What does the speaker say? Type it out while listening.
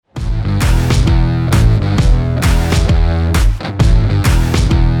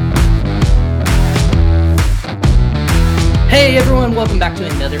welcome back to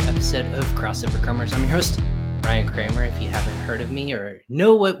another episode of Crossover Commerce. I'm your host, Ryan Kramer. If you haven't heard of me or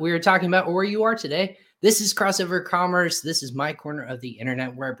know what we're talking about or where you are today, this is Crossover Commerce. This is my corner of the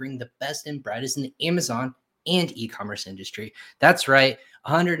internet where I bring the best and brightest in the Amazon and e-commerce industry. That's right,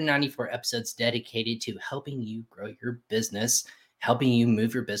 194 episodes dedicated to helping you grow your business, helping you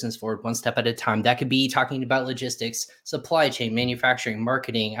move your business forward one step at a time. That could be talking about logistics, supply chain, manufacturing,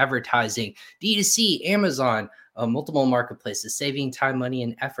 marketing, advertising, D2C, Amazon, multiple marketplaces, saving time, money,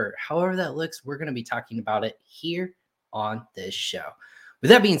 and effort. However that looks, we're going to be talking about it here on this show.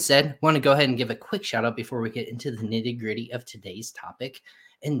 With that being said, I want to go ahead and give a quick shout out before we get into the nitty gritty of today's topic.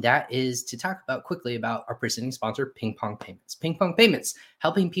 And that is to talk quickly about our presenting sponsor, Ping Pong Payments. Ping Pong Payments,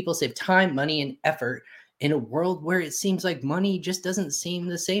 helping people save time, money, and effort in a world where it seems like money just doesn't seem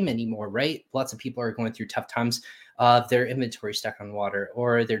the same anymore, right? Lots of people are going through tough times. Their inventory stuck on water,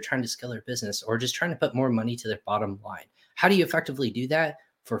 or they're trying to scale their business, or just trying to put more money to their bottom line. How do you effectively do that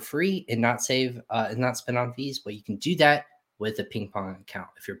for free and not save and not spend on fees? Well, you can do that with a Ping Pong account.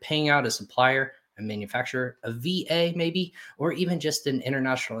 If you're paying out a supplier, a manufacturer, a VA maybe, or even just an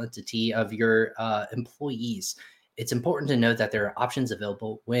international entity of your employees, it's important to know that there are options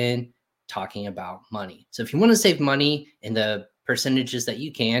available when talking about money. So if you want to save money in the percentages that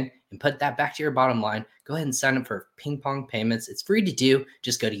you can and put that back to your bottom line, go ahead and sign up for Ping Pong Payments. It's free to do.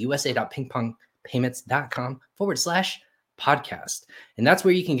 Just go to usa.pingpongpayments.com/podcast. And that's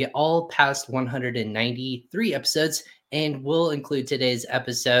where you can get all past 193 episodes. And we'll include today's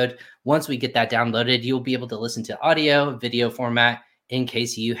episode. Once we get that downloaded, you'll be able to listen to audio, video format in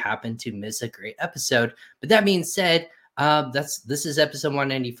case you happen to miss a great episode. But that being said, this is episode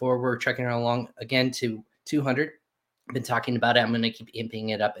 194. We're trekking along again to 200. I've been talking about it. I'm going to keep amping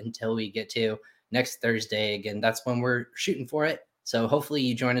it up until we get to next Thursday. Again, that's when we're shooting for it. So hopefully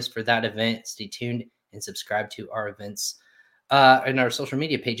you join us for that event. Stay tuned and subscribe to our events and our social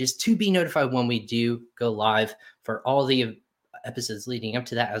media pages to be notified when we do go live for all the episodes leading up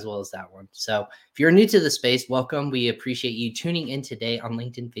to that, as well as that one. So if you're new to the space, welcome. We appreciate you tuning in today on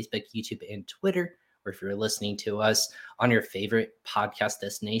LinkedIn, Facebook, YouTube, and Twitter. Or if you're listening to us on your favorite podcast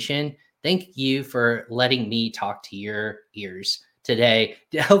destination, thank you for letting me talk to your ears today.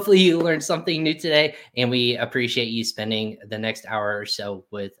 Hopefully you learned something new today, and we appreciate you spending the next hour or so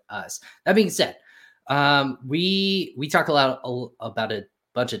with us. That being said, we talk a lot about a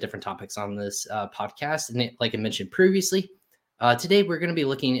bunch of different topics on this podcast, and like I mentioned previously, today we're going to be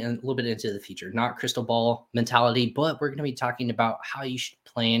looking a little bit into the future, not crystal ball mentality, but we're going to be talking about how you should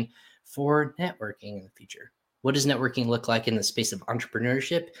plan for networking in the future. What does networking look like in the space of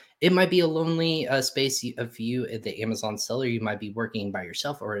entrepreneurship? It might be a lonely space of you at the Amazon seller. You might be working by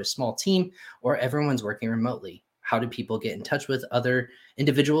yourself or a small team, or everyone's working remotely. How do people get in touch with other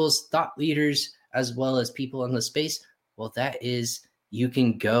individuals, thought leaders, as well as people in the space? Well, that is, you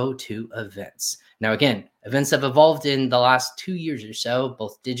can go to events. Now, again, events have evolved in the last 2 years or so,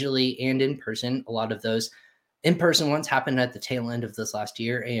 both digitally and in person. A lot of those in-person ones happened at the tail end of this last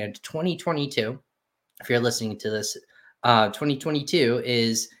year, and 2022, if you're listening to this, 2022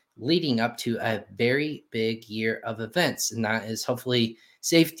 is leading up to a very big year of events, and that is hopefully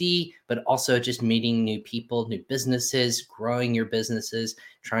safety, but also just meeting new people, new businesses, growing your businesses,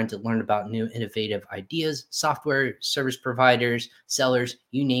 trying to learn about new innovative ideas, software, service providers, sellers,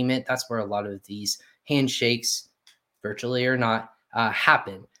 you name it. That's where a lot of these handshakes, virtually or not,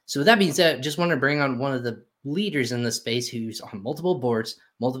 happen. So with that being said, just want to bring on one of the leaders in the space who's on multiple boards,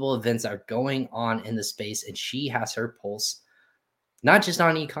 multiple events are going on in the space, and she has her pulse, not just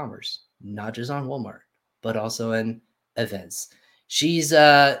on e-commerce, not just on Walmart, but also in events. She's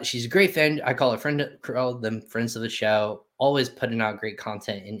a great friend. I call them friends of the show, always putting out great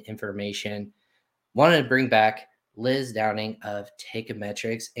content and information. Wanted to bring back Liz Downing of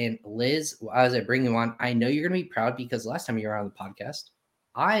Takeometrics. And Liz, as I bring you on, I know you're going to be proud because last time you were on the podcast,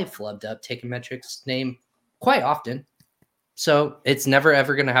 I flubbed up Takeometrics' name quite often. So it's never,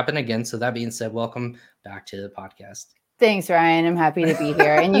 ever going to happen again. So that being said, welcome back to the podcast. Thanks, Ryan. I'm happy to be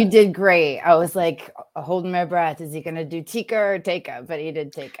here. And you did great. I was like holding my breath. Is he going to do Tika or Taka? But he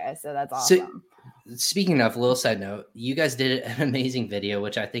did Taka. So that's awesome. So, speaking of, a little side note, you guys did an amazing video,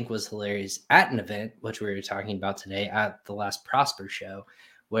 which I think was hilarious at an event, which we were talking about today at the last Prosper show,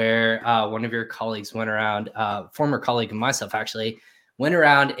 where one of your colleagues went around, former colleague of myself actually, went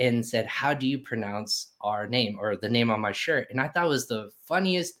around and said, how do you pronounce our name or the name on my shirt? And I thought it was the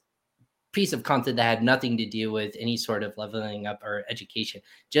funniest piece of content that had nothing to do with any sort of leveling up or education,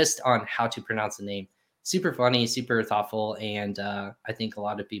 just on how to pronounce the name. Super funny, super thoughtful. And I think a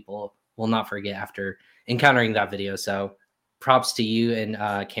lot of people will not forget after encountering that video. So props to you and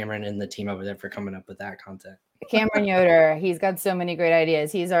Cameron and the team over there for coming up with that content. Cameron Yoder. He's got so many great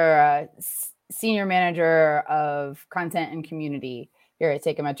ideas. He's our senior manager of content and community here at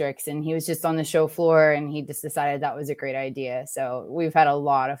Teikametrics, and he was just on the show floor, and he just decided that was a great idea. So we've had a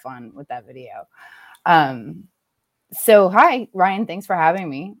lot of fun with that video. So hi, Ryan. Thanks for having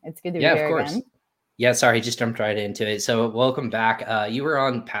me. It's good to be here again. Yeah, sorry, just jumped right into it. So welcome back. You were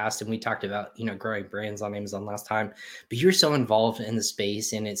on past, and we talked about growing brands on Amazon last time, but you're so involved in the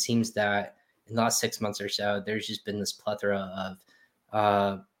space, and it seems that in the last 6 months or so, there's just been this plethora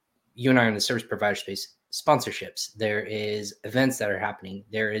of you and I in the service provider space sponsorships. There is events that are happening.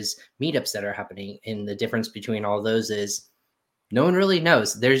 There is meetups that are happening, and the difference between all those is no one really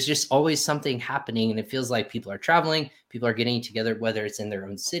knows. There's just always something happening, and it feels like people are traveling, people are getting together, whether it's in their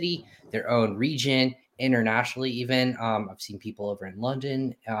own city, their own region, internationally even. I've seen people over in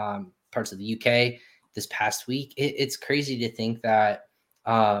London, parts of the UK this past week. It's crazy to think that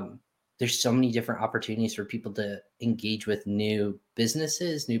there's so many different opportunities for people to engage with new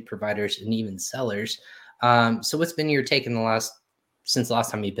businesses, new providers, and even sellers. So what's been your take since the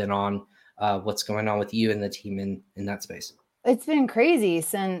last time you've been on? What's going on with you and the team in that space? It's been crazy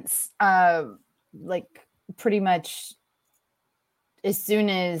since like pretty much as soon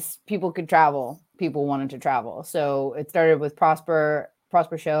as people could travel, people wanted to travel. So it started with Prosper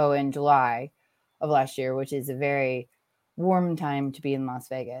Show in July of last year, which is a very warm time to be in Las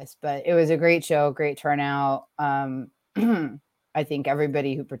Vegas. But it was a great show, great turnout. I think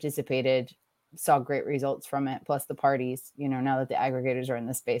everybody who participated saw great results from it. Plus the parties, now that the aggregators are in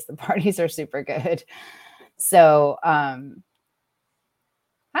the space, the parties are super good. So, hi,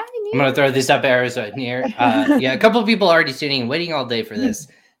 Neer. I'm going to throw this up arrows right Neer. Yeah, a couple of people already tuning in, waiting all day for this.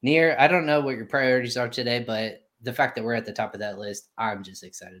 Neer, I don't know what your priorities are today, but the fact that we're at the top of that list, I'm just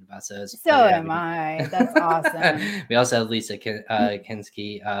excited about. So am I. That's awesome. We also have Lisa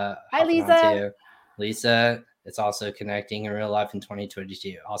Kinski. Hi, Lisa. Lisa, it's also connecting in real life in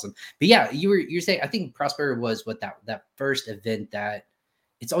 2022. Awesome. But yeah, you're saying, I think Prosper was that first event that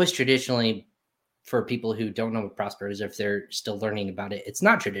it's always traditionally, for people who don't know what Prosper is, if they're still learning about it, it's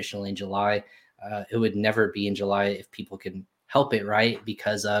not traditionally in July. It would never be in July if people can help it, right?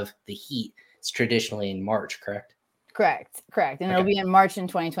 Because of the heat. It's traditionally in March, correct? Correct. And it'll be in March in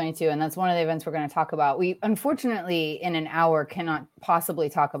 2022. And that's one of the events we're going to talk about. We, unfortunately, in an hour cannot possibly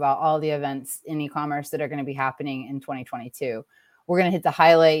talk about all the events in e-commerce that are going to be happening in 2022. We're going to hit the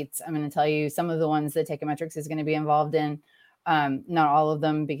highlights. I'm going to tell you some of the ones that Teikametrics is going to be involved in. Not all of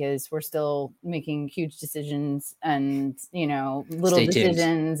them, because we're still making huge decisions and, little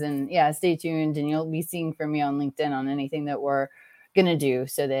decisions. And stay tuned. And you'll be seeing from me on LinkedIn on anything that we're going to do,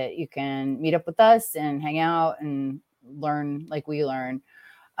 so that you can meet up with us and hang out and learn like we learn.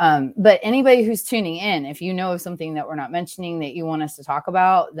 But anybody who's tuning in, if you know of something that we're not mentioning that you want us to talk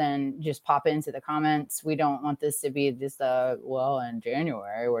about, then just pop into the comments. We don't want this to be just in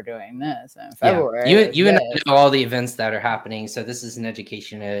January we're doing this, and February. Yeah. You and I know all the events that are happening, so this is an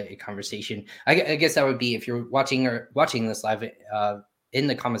education, a conversation. I guess that would be, if you're watching this live, in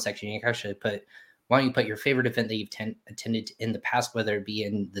the comment section, you can actually why don't you put your favorite event that you've attended in the past, whether it be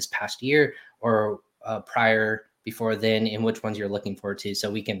in this past year or prior, before then, and which ones you're looking forward to, so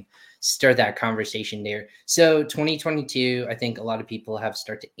we can start that conversation there. So 2022, I think a lot of people have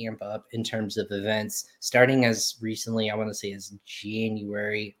started to amp up in terms of events, starting as recently, I want to say as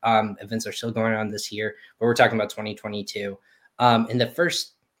January. Events are still going on this year, but we're talking about 2022. In the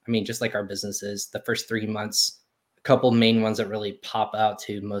first, just like our businesses, the first 3 months, a couple main ones that really pop out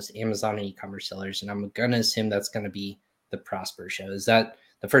to most Amazon and e-commerce sellers, and I'm going to assume that's going to be the Prosper Show. Is that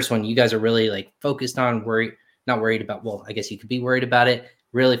the first one you guys are really focused on, not worried about? Well, I guess you could be worried about it,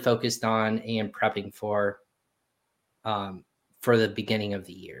 really focused on and prepping for the beginning of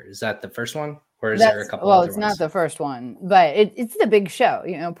the year. Is that the first one, or is there a couple other ones? Well, it's not the first one, but it's the big show.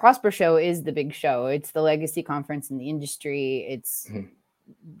 Prosper Show is the big show. It's the legacy conference in the industry. Its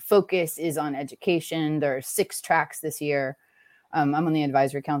focus is on education. There are 6 tracks this year. I'm on the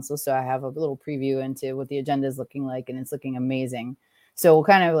advisory council, so I have a little preview into what the agenda is looking like, and it's looking amazing. So we'll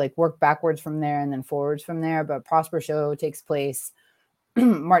kind of work backwards from there and then forwards from there. But Prosper Show takes place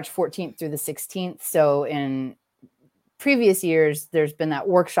March 14th through the 16th. So in previous years, there's been that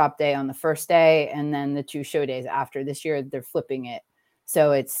workshop day on the first day, and then the 2 show days after. This year, they're flipping it.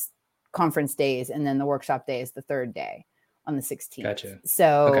 So it's conference days, and then the workshop day is the 3rd day on the 16th. Gotcha.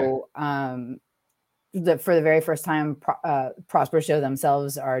 So for the very first time, Prosper Show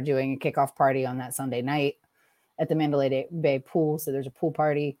themselves are doing a kickoff party on that Sunday night at the Mandalay Bay pool. So there's a pool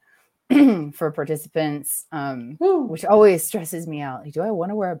party. for participants, which always stresses me out. Like, do I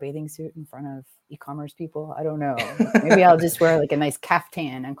want to wear a bathing suit in front of e-commerce people? I don't know. Maybe I'll just wear like a nice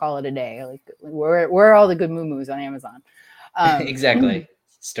caftan and call it a day. Like, where are all the good moo-moos on Amazon? Exactly.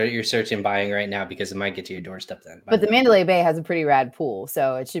 Start your search and buying right now because it might get to your doorstep then. But the Mandalay Bay has a pretty rad pool,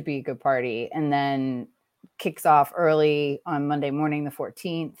 so it should be a good party. And then kicks off early on Monday morning, the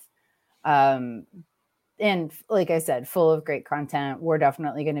 14th. And like I said, full of great content. We're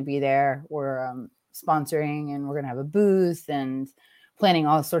definitely going to be there. We're sponsoring, and we're going to have a booth and planning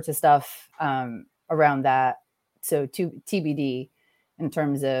all sorts of stuff around that. So TBD in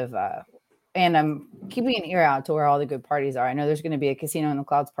terms of, and I'm keeping an ear out to where all the good parties are. I know there's going to be a Casino in the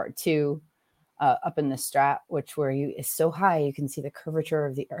Clouds Part 2 up in the Strat, which is so high you can see the curvature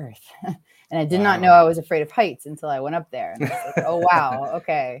of the earth. And I did not know I was afraid of heights until I went up there. And I was like, oh, wow.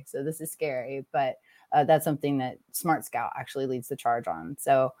 Okay. So this is scary. But that's something that Smart Scout actually leads the charge on.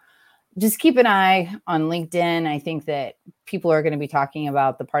 So just keep an eye on LinkedIn. I think that people are going to be talking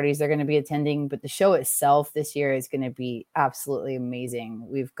about the parties they're going to be attending, but the show itself this year is going to be absolutely amazing.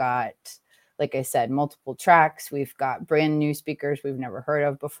 We've got, like I said, multiple tracks. We've got brand new speakers we've never heard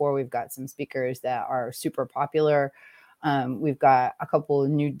of before. We've got some speakers that are super popular. We've got a couple of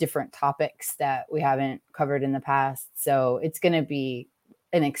new different topics that we haven't covered in the past. So it's going to be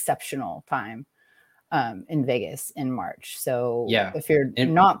an exceptional time in Vegas in March. So if you're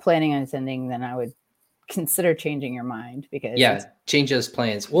not planning on attending, then I would consider changing your mind, because change those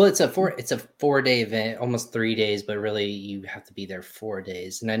plans. Well, it's a 4-day event, almost 3 days, but really you have to be there 4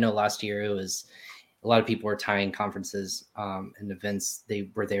 days. And I know last year it was a lot of people were tying conferences and events.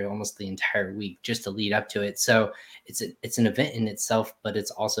 They were there almost the entire week just to lead up to it. So it's an event in itself, but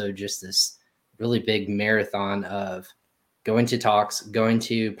it's also just this really big marathon of going to talks, going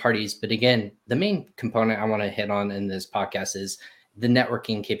to parties. But again, the main component I want to hit on in this podcast is the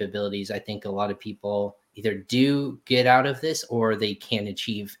networking capabilities. I think a lot of people either do get out of this or they can't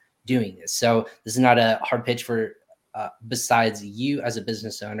achieve doing this. So this is not a hard pitch for besides you as a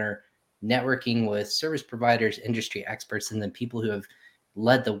business owner, networking with service providers, industry experts, and then people who have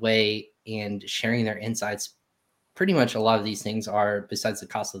led the way and sharing their insights. Pretty much a lot of these things are, besides the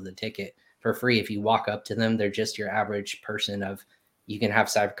cost of the ticket, for free. If you walk up to them, they're just your average person of, you can have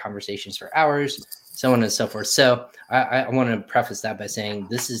cyber conversations for hours, so on and so forth. So I want to preface that by saying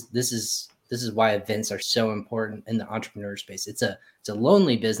this is why events are so important in the entrepreneur space. It's a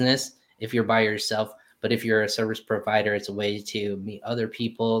lonely business if you're by yourself, but if you're a service provider, it's a way to meet other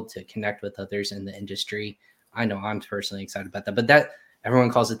people, to connect with others in the industry. I know I'm personally excited about that, but that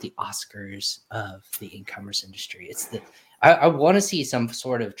everyone calls it the Oscars of the e-commerce industry. I want to see some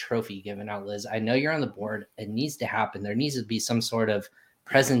sort of trophy given out, Liz. I know you're on the board. It needs to happen. There needs to be some sort of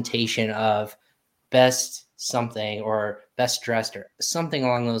presentation of best something or best dressed or something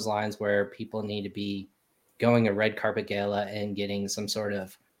along those lines, where people need to be going a red carpet gala and getting some sort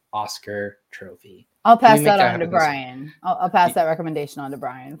of Oscar trophy. I'll pass that on to Brian. I'll pass that recommendation on to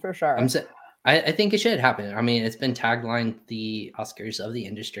Brian for sure. I think it should happen. I mean, it's been taglined the Oscars of the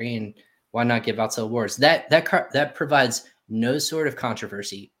industry, and why not give out some awards? That provides no sort of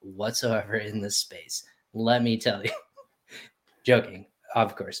controversy whatsoever in this space. Let me tell you. Joking,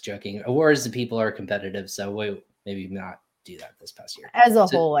 of course, joking. Awards, the people are competitive, so we maybe not do that this past year. As a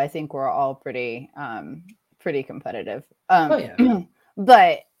whole, I think we're all pretty competitive.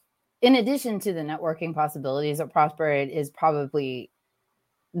 But in addition to the networking possibilities at Prosper, it is probably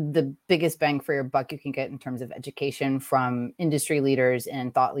the biggest bang for your buck you can get in terms of education from industry leaders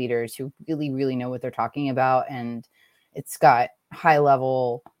and thought leaders who really, really know what they're talking about. And it's got high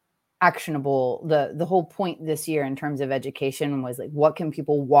level, actionable. The whole point this year in terms of education was like, what can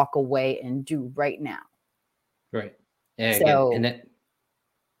people walk away and do right now? Right. Yeah. So, and that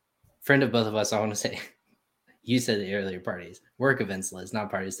friend of both of us, I want to say, you said the earlier parties, work events, Liz,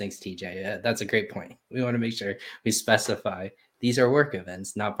 not parties. Thanks, TJ. That's a great point. We want to make sure we specify these are work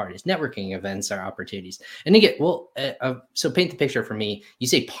events, not parties. Networking events are opportunities. And again, so paint the picture for me. You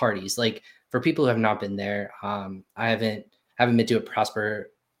say parties, like for people who have not been there. I haven't been to a Prosper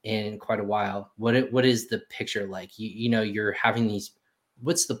in quite a while. What is the picture like? You're having these.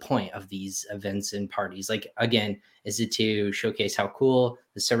 What's the point of these events and parties? Like, again, is it to showcase how cool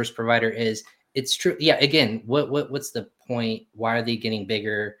the service provider is? It's true. Yeah. Again, what's the point? Why are they getting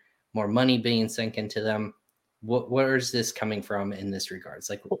bigger? More money being sunk into them? Where is this coming from in this regards?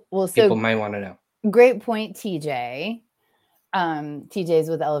 Like, people might want to know. Great point, TJ. TJ's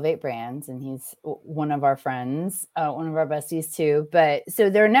with Elevate Brands, and he's one of our friends, one of our besties too. But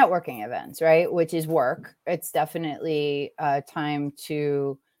so they're networking events, right? Which is work. It's definitely time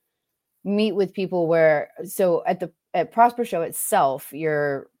to meet with people at Prosper Show itself,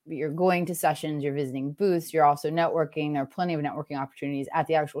 you're you're going to sessions, you're visiting booths, you're also networking. There are plenty of networking opportunities at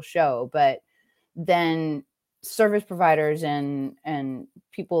the actual show, but then service providers and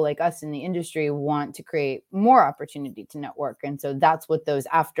people like us in the industry want to create more opportunity to network. And so that's what those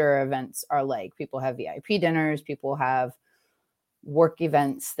after events are like. People have VIP dinners, people have work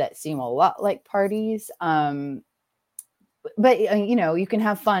events that seem a lot like parties. But you can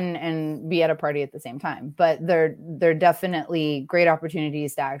have fun and be at a party at the same time, but they're definitely great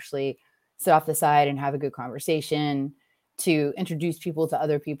opportunities to actually sit off the side and have a good conversation, to introduce people to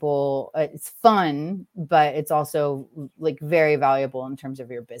other people. It's fun, but it's also like very valuable in terms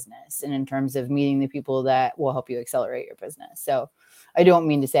of your business and in terms of meeting the people that will help you accelerate your business. So I don't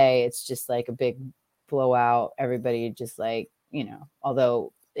mean to say it's just like a big blowout, everybody just like,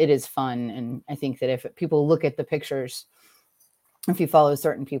 although it is fun. And I think that if people look at the pictures, if you follow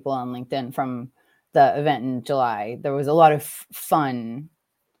certain people on LinkedIn from the event in July, there was a lot of fun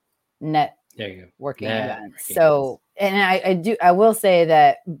networking events. So, and I will say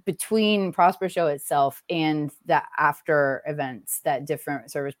that between Prosper Show itself and the after events that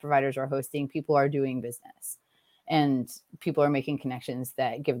different service providers are hosting, people are doing business and people are making connections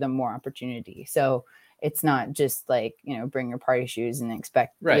that give them more opportunity. So it's not just like, bring your party shoes and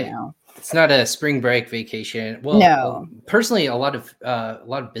expect, It's not a spring break vacation. Well, no. Personally, a lot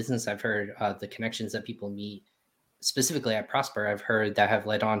of business I've heard, the connections that people meet specifically at Prosper, I've heard that have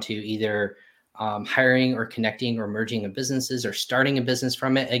led on to either hiring or connecting or merging of businesses or starting a business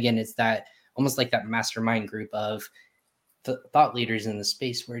from it. Again, it's that almost like that mastermind group of thought leaders in the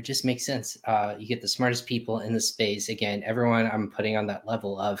space where it just makes sense. You get the smartest people in the space. Again, everyone I'm putting on that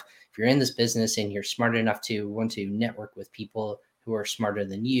level of, if you're in this business and you're smart enough to want to network with people who are smarter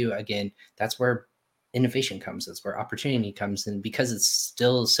than you, again, that's where innovation comes. That's where opportunity comes. And because it's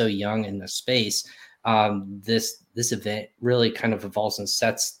still so young in the space, this event really kind of evolves and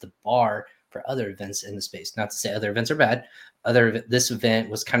sets the bar for other events in the space. Not to say other events are bad. This event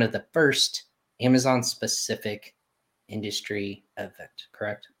was kind of the first Amazon specific industry event,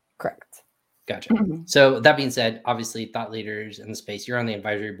 correct? Correct. Gotcha. Mm-hmm. So that being said, obviously thought leaders in the space, you're on the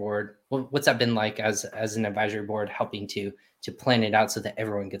advisory board. What's that been like as an advisory board, helping to plan it out so that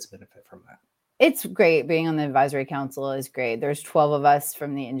everyone gets a benefit from that? It's great. Being on the advisory council is great. There's 12 of us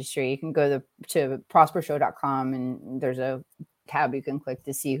from the industry. You can go to prospershow.com and there's a tab you can click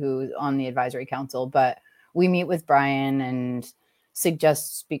to see who's on the advisory council. But we meet with Brian and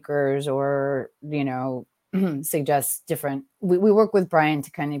suggest speakers or, suggest different, we work with Brian to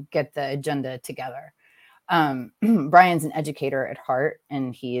kind of get the agenda together. Brian's an educator at heart,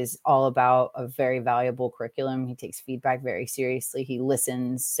 and he is all about a very valuable curriculum. He takes feedback very seriously. He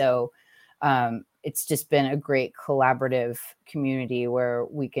listens. So it's just been a great collaborative community where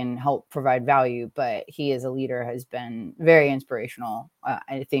we can help provide value, but he as a leader has been very inspirational.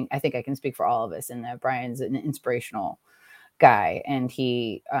 I think I can speak for all of us in that Brian's an inspirational guy, and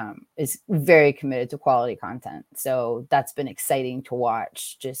he is very committed to quality content. So that's been exciting to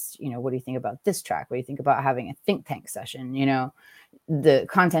watch. Just, what do you think about this track? What do you think about having a think tank session? The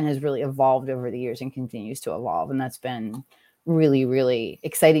content has really evolved over the years and continues to evolve. And that's been really, really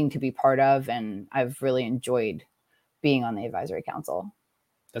exciting to be part of. And I've really enjoyed being on the advisory council.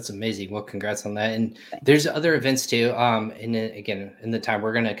 That's amazing. Well, congrats on that. And there's other events too. And again, in the time,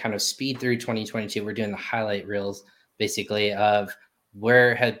 we're going to kind of speed through 2022. We're doing the highlight reels, basically, of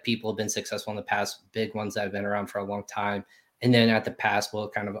where had people been successful in the past, big ones that have been around for a long time. And then at the past, we'll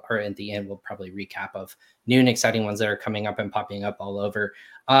kind of, or at the end, we'll probably recap of new and exciting ones that are coming up and popping up all over.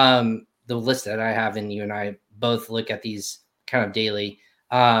 The list that I have, and you and I both look at these kind of daily.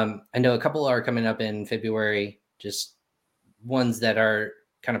 I know a couple are coming up in February, just ones that are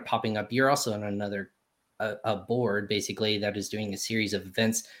kind of popping up. You're also on another a board, basically, that is doing a series of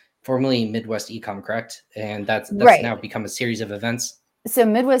events, formerly Midwest Ecom, correct? And that's right. Now become a series of events. So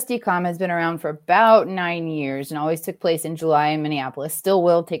Midwest Ecom has been around for about 9 years and always took place in July in Minneapolis. Still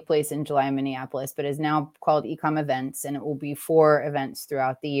will take place in July in Minneapolis, but is now called Ecom Events, and it will be 4 events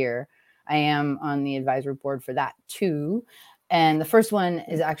throughout the year. I am on the advisory board for that too. And the first one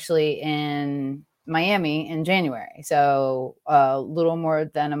is actually in Miami in January. So a little more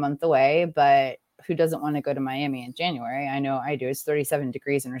than a month away, but who doesn't want to go to Miami in January? I know I do. It's 37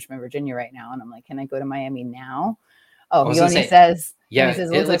 degrees in Richmond, Virginia right now. And I'm like, can I go to Miami now? Oh, he only says,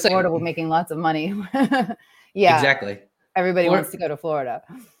 it looks like Florida, we're making lots of money. Yeah, exactly. Everybody wants to go to Florida.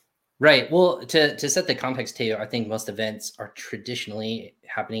 Right. Well, to set the context too, I think most events are traditionally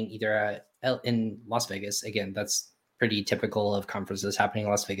happening either in Las Vegas. Again, that's pretty typical of conferences happening in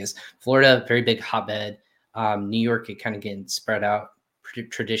Las Vegas. Florida, very big hotbed. New York, it kind of getting spread out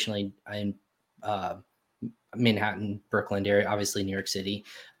traditionally in Manhattan, Brooklyn area, obviously New York City.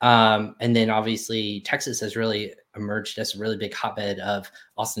 And then obviously Texas has really emerged as a really big hotbed of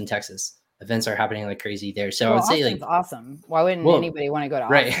Austin, Texas. Events are happening like crazy there. So I would say Austin's awesome. Why wouldn't anybody want to go to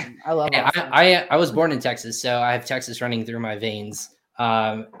right. Austin? I love Hey, Austin. I was born in Texas, so I have Texas running through my veins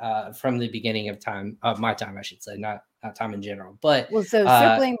from the beginning of my time, I should say, not time in general. But well, so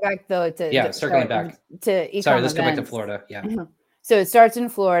circling back though circling back to sorry, let's events. go back to Florida. Yeah. So it starts in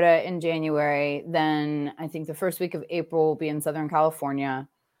Florida in January. Then I think the first week of April will be in Southern California.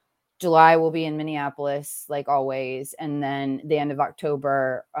 July will be in Minneapolis, like always. And then the end of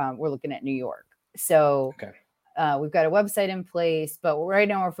October, we're looking at New York. So we've got a website in place, but right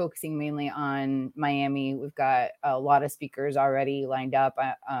now we're focusing mainly on Miami. We've got a lot of speakers already lined up.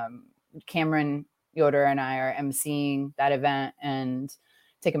 Cameron Yoder and I are emceeing that event, and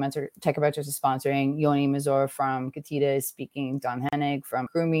Tech Adventures is sponsoring. Yoni Mazur from Katita is speaking. Don Hennig from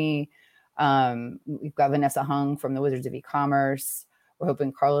Krumi. We've got Vanessa Hung from the Wizards of E-commerce. We're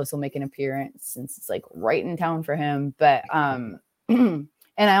hoping Carlos will make an appearance since it's like right in town for him. But and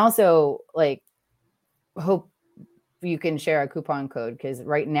I also like hope you can share a coupon code, because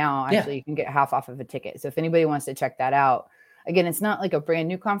right now actually you can get half off of a ticket. So if anybody wants to check that out, again, it's not like a brand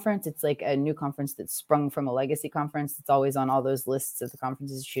new conference. It's like a new conference that's sprung from a legacy conference. It's always on all those lists of the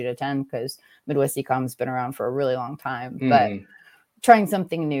conferences you should attend, because Midwest Ecom has been around for a really long time. But trying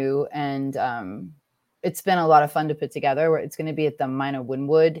something new, and it's been a lot of fun to put together. It's going to be at the Mina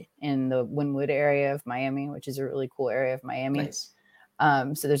Wynwood in the Wynwood area of Miami, which is a really cool area of Miami. Nice.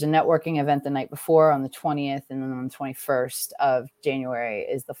 So there's a networking event the night before on the 20th, and then on the 21st of January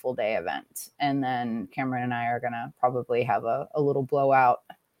is the full day event. And then Cameron and I are going to probably have a little blowout.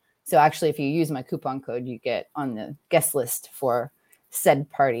 So actually, if you use my coupon code, you get on the guest list for said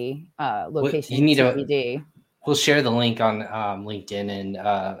party location. You need TBD. We'll share the link on LinkedIn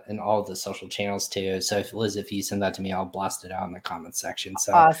and all of the social channels too. So if you send that to me, I'll blast it out in the comments section.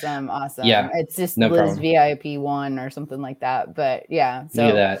 So awesome. Yeah, it's just no Liz problem. VIP 1 or something like that. But yeah, so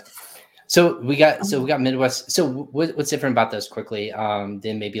look at that. So we got Midwest. So what's different about those quickly?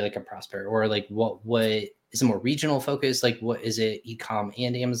 Than maybe like a Prosper, or like what is a more regional focus? Like what is it? Ecom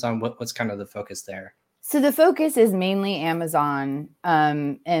and Amazon. What's kind of the focus there? So the focus is mainly Amazon,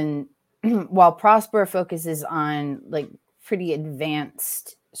 and while Prosper focuses on like pretty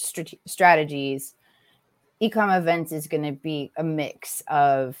advanced strategies, Ecom Events is going to be a mix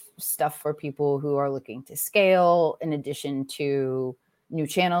of stuff for people who are looking to scale, in addition to new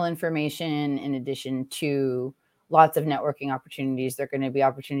channel information, in addition to lots of networking opportunities. There are going to be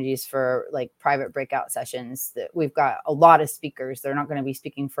opportunities for like private breakout sessions. That we've got a lot of speakers. They're not going to be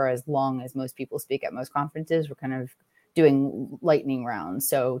speaking for as long as most people speak at most conferences. We're kind of doing lightning rounds.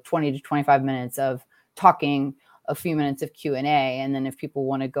 So 20 to 25 minutes of talking, a few minutes of Q&A. And then if people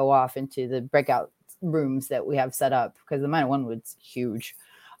want to go off into the breakout rooms that we have set up, because the Mina Wynwood's huge.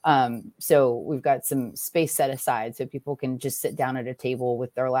 So we've got some space set aside so people can just sit down at a table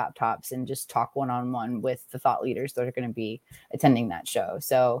with their laptops and just talk one-on-one with the thought leaders that are going to be attending that show.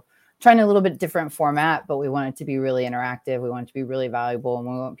 So trying a little bit different format, but we want it to be really interactive. We want it to be really valuable, and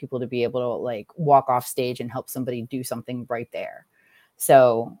we want people to be able to like walk off stage and help somebody do something right there.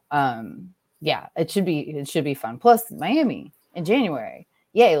 So yeah, it should be fun. Plus Miami in January.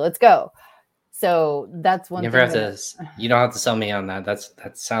 Yay, let's go. So that's one. You don't have to sell me on that.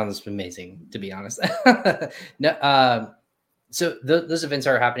 That sounds amazing, to be honest. No, so those events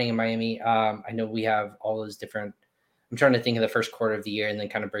are happening in Miami. I know we have all those different. I'm trying to think of the first quarter of the year and then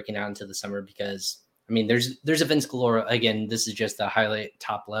kind of breaking out into the summer, because I mean, there's events galore. Again, this is just a highlight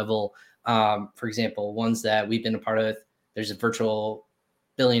top level. For example, ones that we've been a part of. There's a virtual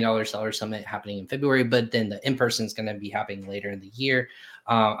 $1 billion seller summit happening in February, but then the in-person is going to be happening later in the year.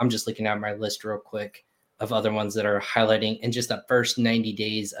 I'm just looking at my list real quick of other ones that are highlighting in just the first 90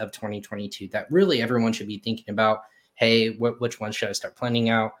 days of 2022 that really everyone should be thinking about. Hey, which one should I start planning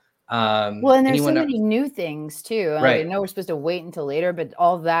out? Well, and there's so many new things too. Right. I know we're supposed to wait until later, but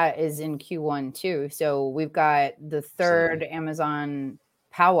all of that is in Q1 too. So we've got the third Amazon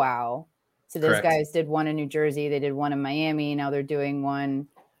powwow. So those guys did one in New Jersey. They did one in Miami. Now they're doing one.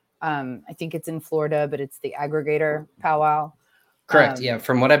 I think it's in Florida, but it's the aggregator powwow. Correct. Yeah.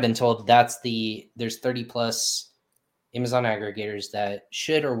 From what I've been told, there's 30 plus Amazon aggregators that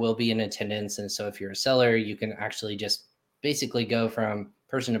should or will be in attendance. And so if you're a seller, you can actually just basically go from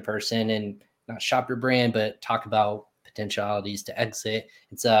person to person and not shop your brand, but talk about potentialities to exit.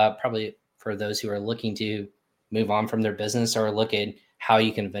 It's probably for those who are looking to move on from their business or look at how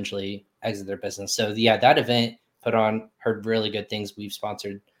you can eventually exit their business. So yeah, that event heard really good things. We've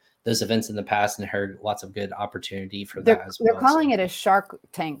sponsored those events in the past and heard lots of good opportunity for they're, that as well. They're calling so. it a Shark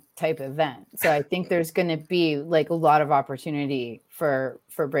Tank type event. So I think there's going to be like a lot of opportunity for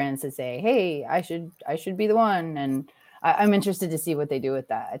brands to say, hey, I should be the one. And I'm interested to see what they do with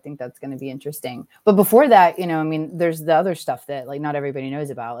that. I think that's going to be interesting. But before that, you know, I mean, there's the other stuff that like not everybody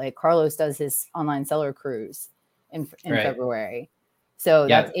knows about. Like Carlos does his online seller cruise in Right. February. So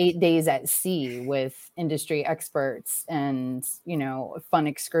that's 8 days at sea with industry experts and, you know, fun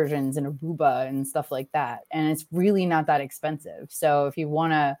excursions in Aruba and stuff like that. And it's really not that expensive. So if you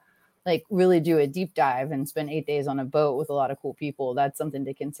want to like really do a deep dive and spend 8 days on a boat with a lot of cool people, that's something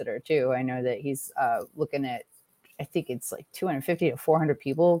to consider too. I know that he's looking at, I think it's like 250 to 400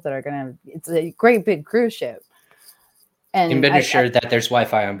 people that are going to, it's a great big cruise ship. And been assured that there's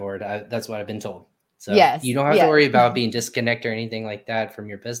Wi-Fi on board. That's what I've been told. So yes, you don't have to worry about being disconnected or anything like that from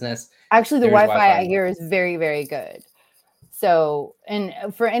your business. Actually, the Wi-Fi I hear is very, very good. So, and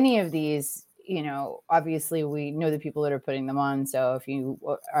for any of these, you know, obviously we know the people that are putting them on. So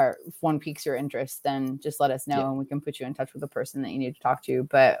if one piques your interest, then just let us know and we can put you in touch with the person that you need to talk to.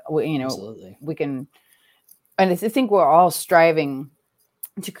 But, you know, absolutely. We can, and I think we're all striving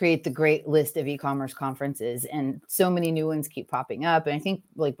to create the great list of e-commerce conferences, and so many new ones keep popping up. And I think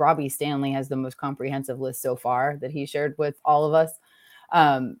like Robbie Stanley has the most comprehensive list so far that he shared with all of us.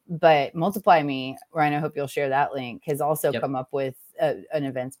 But Multiply Me, Ryan, I hope you'll share that link, has also come up with an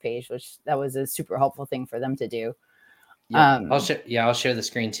events page, which that was a super helpful thing for them to do. I'll share the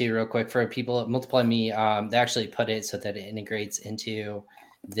screen too real quick for people at Multiply Me. They actually put it so that it integrates into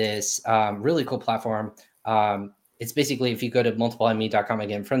this really cool platform. It's basically, if you go to multiplyme.com,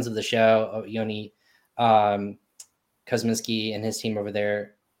 again, friends of the show, Yoni Kosminski and his team over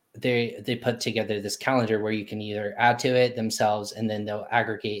there, they put together this calendar where you can either add to it themselves, and then they'll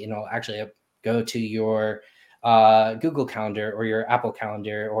aggregate and it'll actually go to your Google Calendar or your Apple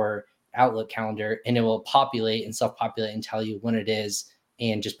Calendar or Outlook calendar, and it will populate and self-populate and tell you when it is,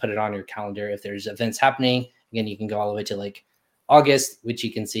 and just put it on your calendar. If there's events happening, again, you can go all the way to like August, which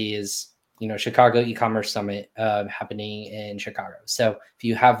you can see is, you know, Chicago e-commerce summit happening in Chicago. So if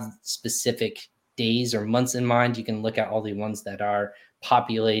you have specific days or months in mind, you can look at all the ones that are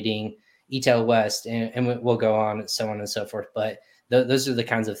populating eTail West, and we'll go on, so on and so forth. But those are the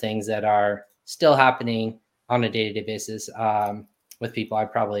kinds of things that are still happening on a day-to-day basis with people.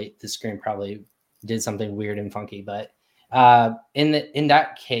 The screen probably did something weird and funky, but in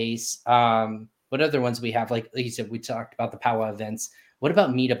that case, what other ones we have? Like you said, we talked about the powwow events. What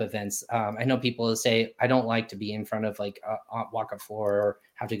about meetup events? I know people say, I don't like to be in front of like a walk-up floor or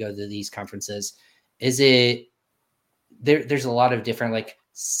have to go to these conferences. Is it there's a lot of different like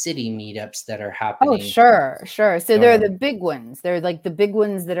city meetups that are happening? Oh, sure. So they're the big ones. They're like the big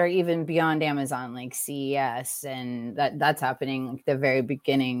ones that are even beyond Amazon, like CES, and that's happening like the very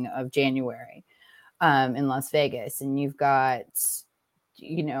beginning of January in Las Vegas. And you've got,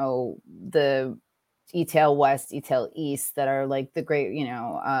 you know, the eTail West, eTail East that are like the great, you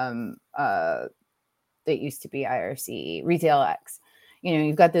know, that used to be IRC, Retail X. You know,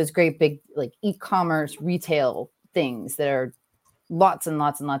 you've got those great big like e-commerce retail things that are lots and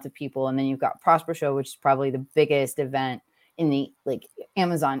lots and lots of people. And then you've got Prosper Show, which is probably the biggest event in the like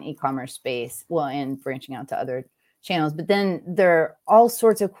Amazon e-commerce space. Well, and branching out to other channels. But then there are all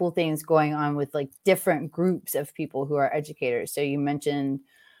sorts of cool things going on with like different groups of people who are educators. So you mentioned,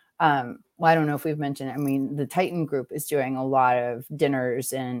 well, I don't know if we've mentioned it. I mean, the Titan group is doing a lot of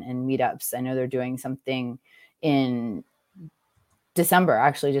dinners and meetups. I know they're doing something in December,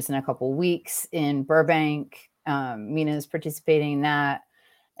 actually, just in a couple of weeks in Burbank. Mina's participating in that,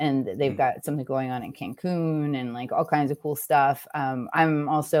 and they've got something going on in Cancun and like all kinds of cool stuff. I'm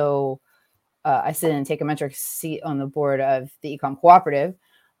also, I sit in Takeometrics seat on the board of the Ecom Cooperative.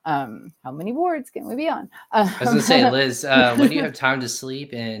 How many boards can we be on? I was gonna say, Liz, when do you have time to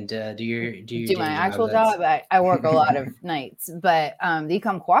sleep and do my actual job? I work a lot of nights, but the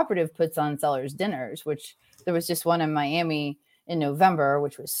Ecom Cooperative puts on sellers dinners, which there was just one in Miami in November,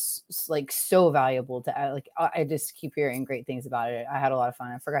 which was like so valuable to like. I just keep hearing great things about it. I had a lot of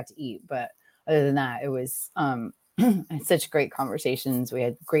fun. I forgot to eat, but other than that, it was such great conversations. We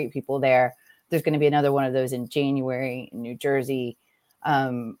had great people there. There's going to be another one of those in January in New Jersey.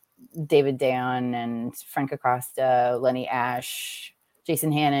 David Dayon and Frank Acosta, Lenny Ash,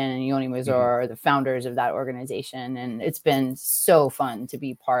 Jason Hannon, and Yoni Mazur are the founders of that organization. And it's been so fun to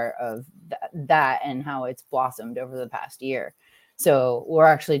be part of that and how it's blossomed over the past year. So we're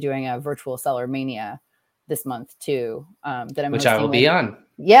actually doing a virtual Seller Mania this month too. That I'm which I will be on.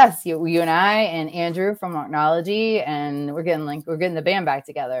 Yes, you and I and Andrew from Technology, and we're getting the band back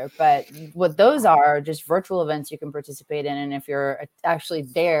together. But what those are just virtual events you can participate in, and if you're actually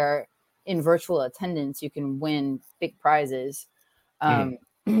there in virtual attendance, you can win big prizes.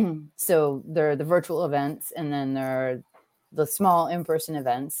 So there are the virtual events, and then there are the small in-person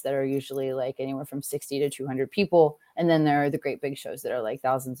events that are usually like anywhere from 60 to 200 people, and then there are the great big shows that are like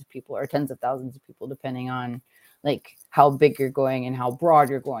thousands of people or tens of thousands of people, depending on like how big you're going and how broad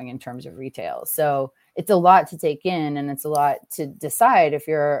you're going in terms of retail. So it's a lot to take in, and it's a lot to decide if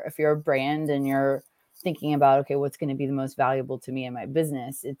you're a brand and you're thinking about, okay, what's going to be the most valuable to me in my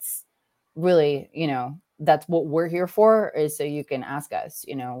business. It's really, that's what we're here for, is so you can ask us,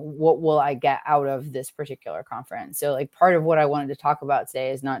 what will I get out of this particular conference? So like part of what I wanted to talk about today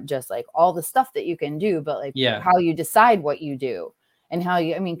is not just like all the stuff that you can do, but like how you decide what you do and how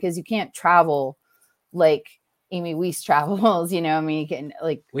you, because you can't travel like Amy Weiss travels, you can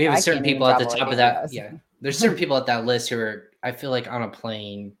like, we have certain people at the top of that. Yeah. There's certain people at that list who are, I feel like, on a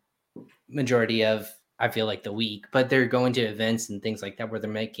plane majority of, I feel like, the week, but they're going to events and things like that where they're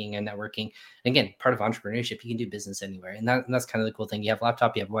making and networking. And again, part of entrepreneurship, you can do business anywhere. And that's kind of the cool thing. You have a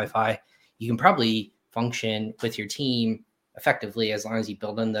laptop, you have Wi-Fi, you can probably function with your team effectively as long as you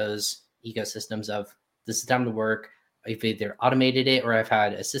build in those ecosystems of this is time to work. I've either automated it or I've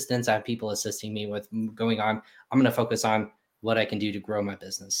had assistants. I have people assisting me with going on. I'm going to focus on what I can do to grow my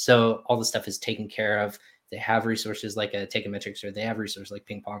business. So all the stuff is taken care of. They have resources like a Takeometrics, or they have resources like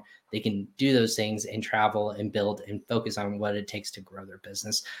Ping Pong. They can do those things and travel and build and focus on what it takes to grow their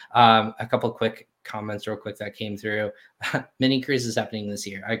business. A couple quick comments real quick that came through. Many cruises happening this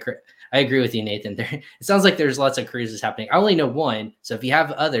year. I agree with you, Nathan. It sounds like there's lots of cruises happening. I only know one. So if you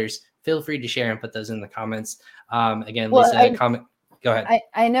have others, feel free to share and put those in the comments. Again, Lisa, comment. Go ahead.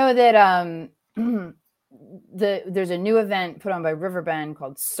 I know that there's a new event put on by Riverbend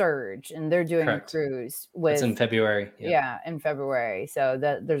called Surge, and they're doing a cruise with. It's in February. Yeah, in February. So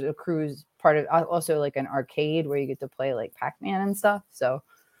there's a cruise part of, also like an arcade where you get to play like Pac-Man and stuff. So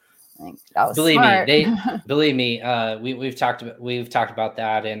I think that was smart. Believe me, we've talked about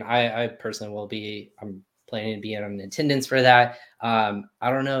that, and I personally will be. I'm planning to be in attendance for that. I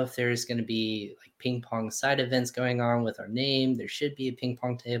don't know if there's going to be like ping pong side events going on with our name. There should be a ping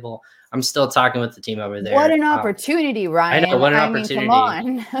pong table. I'm still talking with the team over there. What an opportunity, Ryan. I know, what an opportunity. Come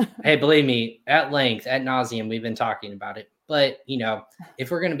on. Hey, believe me, at length, ad nauseum, we've been talking about it. But,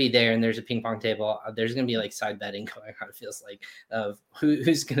 if we're going to be there and there's a ping pong table, there's going to be like side betting going on, it feels like, of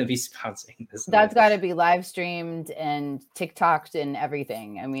who's going to be sponsoring this. That's got to be live streamed and TikToked and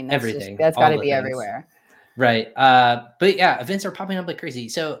everything. That's everything. That's got to be everywhere. Right. But yeah, events are popping up like crazy.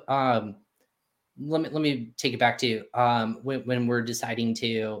 So let me take it back to when we're deciding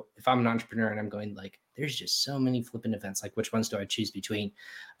to, if I'm an entrepreneur and I'm going like, there's just so many flipping events, like which ones do I choose between?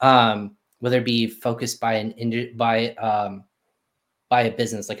 Whether it be focused by a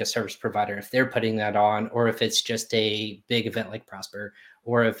business like a service provider, if they're putting that on, or if it's just a big event like Prosper,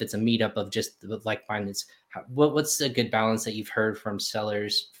 or if it's a meetup of just like-mindeds. What's a good balance that you've heard from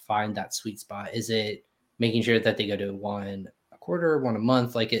sellers find that sweet spot? Is it making sure that they go to one a quarter, one a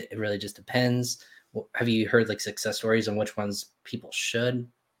month? Like it really just depends. Have you heard like success stories on which ones people should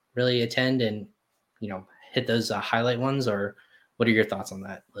really attend and, hit those highlight ones, or what are your thoughts on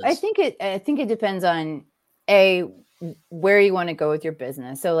that, Liz? I think it depends on where you want to go with your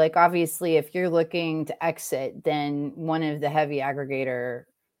business. So like, obviously if you're looking to exit, then one of the heavy aggregator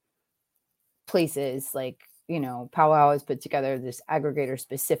places like, Powwow has put together this aggregator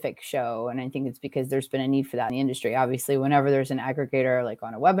specific show. And I think it's because there's been a need for that in the industry. Obviously, whenever there's an aggregator, like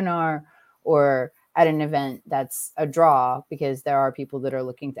on a webinar or at an event, that's a draw, because there are people that are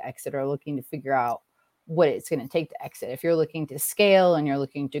looking to exit or looking to figure out what it's going to take to exit. If you're looking to scale and you're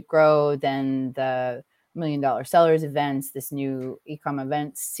looking to grow, then the $1 Million Sellers events, this new ecom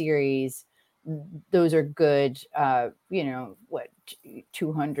events series, those are good,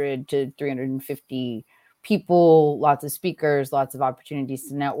 200 to 350 people, lots of speakers, lots of opportunities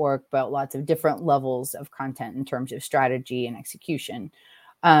to network, but lots of different levels of content in terms of strategy and execution.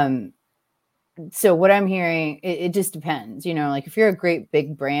 So what I'm hearing, it just depends, like if you're a great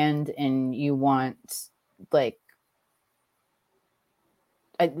big brand and you want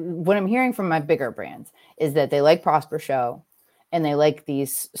what I'm hearing from my bigger brands is that they like Prosper Show and they like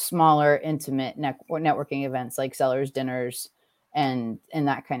these smaller, intimate networking events like sellers dinners and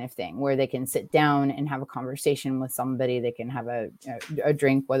that kind of thing, where they can sit down and have a conversation with somebody. They can have a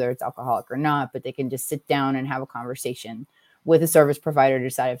drink, whether it's alcoholic or not, but they can just sit down and have a conversation with a service provider to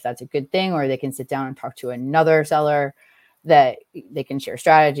decide if that's a good thing, or they can sit down and talk to another seller that they can share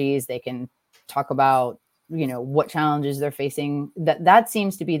strategies. They can talk about what challenges they're facing. That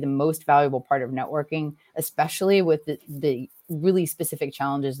seems to be the most valuable part of networking, especially with the really specific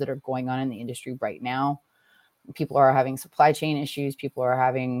challenges that are going on in the industry right now. People are having supply chain issues. People are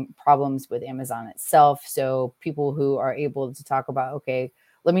having problems with Amazon itself. So people who are able to talk about, okay,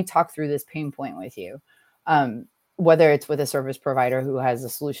 let me talk through this pain point with you. Whether it's with a service provider who has a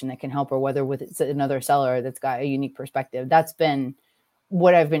solution that can help, or whether with it's another seller that's got a unique perspective. That's been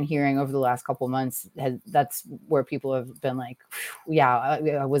what I've been hearing over the last couple of months. That's where people have been like, yeah,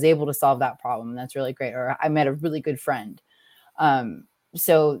 I was able to solve that problem. That's really great. Or I met a really good friend.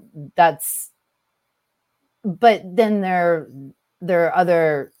 So that's, but then there are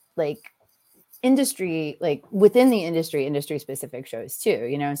other like industry, like within the industry specific shows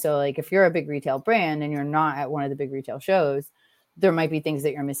too, so like if you're a big retail brand and you're not at one of the big retail shows, there might be things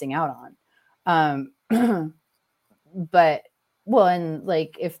that you're missing out on. But and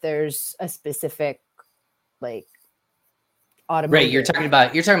like if there's a specific like automotive, right, you're talking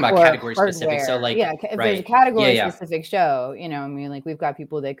about category hardware specific, so like if right. there's a category specific show, like we've got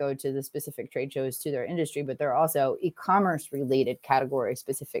people that go to the specific trade shows to their industry, but there are also e-commerce related category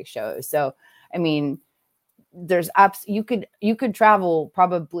specific shows. So I mean, there's you could travel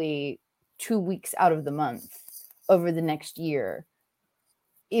probably 2 weeks out of the month over the next year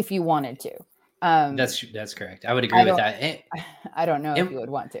if you wanted to. That's correct. I would agree with that. I don't know if you would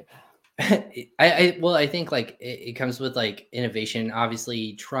want to. I think like it comes with like innovation,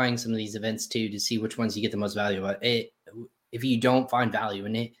 obviously trying some of these events too, to see which ones you get the most value out. If you don't find value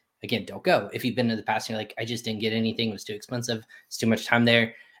in it, again, don't go. If you've been in the past and you're like, I just didn't get anything, it was too expensive, it's too much time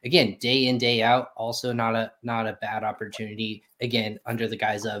there. Again, day in, day out, also not a bad opportunity. Again, under the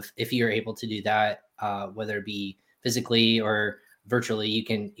guise of, if you're able to do that, whether it be physically or virtually, you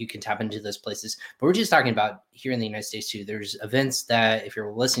can tap into those places. But we're just talking about here in the United States too. There's events that, if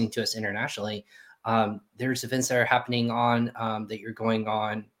you're listening to us internationally, there's events that are happening on that you're going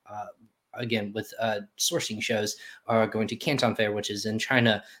on. Again, with sourcing shows, going to Canton Fair, which is in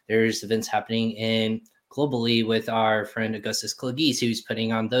China. There's events happening globally with our friend Augustus Klagis, who's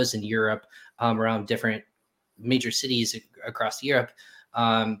putting on those in Europe, around different major cities across Europe.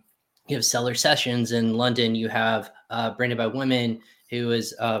 You have Seller Sessions in London. You have Branded by Women, who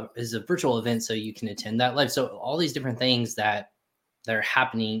is a virtual event, so you can attend that live. So all these different things that are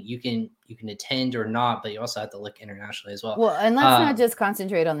happening, you can attend or not, but you also have to look internationally as well. Well, and let's not just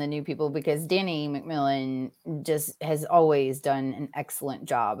concentrate on the new people, because Danny McMillan just has always done an excellent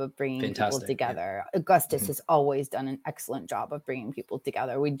job of bringing people together. Yeah. Augustus has always done an excellent job of bringing people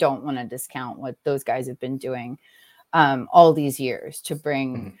together. We don't want to discount what those guys have been doing all these years to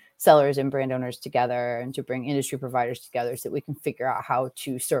bring sellers and brand owners together, and to bring industry providers together, so that we can figure out how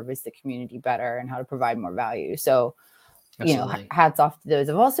to service the community better and how to provide more value. So, absolutely. Hats off to those.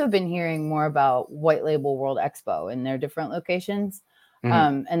 I've also been hearing more about White Label World Expo in their different locations.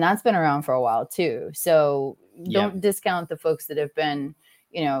 And that's been around for a while too. So don't discount the folks that have been,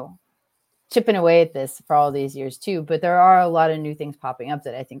 chipping away at this for all these years too. But there are a lot of new things popping up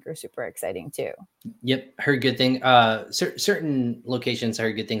that I think are super exciting too. Yep. Heard good thing. Certain locations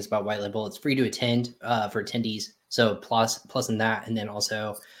heard good things about White Label. It's free to attend for attendees. So plus in that. And then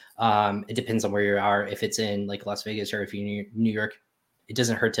also it depends on where you are. If it's in like Las Vegas, or if you're in New York, it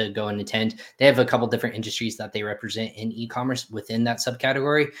doesn't hurt to go and attend. They have a couple different industries that they represent in e-commerce within that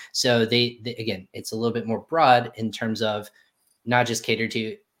subcategory. So they again, it's a little bit more broad in terms of not just catered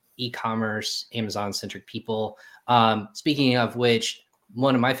to e-commerce, Amazon-centric people. Speaking of which,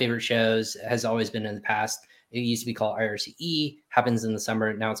 one of my favorite shows has always been in the past. It used to be called IRCE, happens in the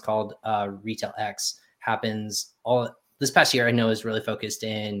summer. Now it's called Retail X, happens all this past year. I know is really focused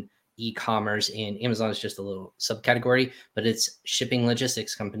in e-commerce, and Amazon is just a little subcategory, but it's shipping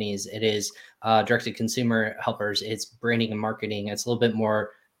logistics companies. It is direct-to-consumer helpers. It's branding and marketing. It's a little bit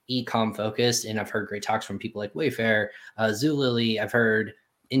more e-com focused. And I've heard great talks from people like Wayfair, Zulily. I've heard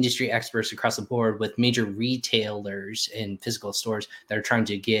industry experts across the board with major retailers and physical stores that are trying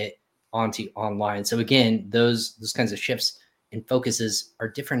to get onto online. So again, those kinds of shifts and focuses are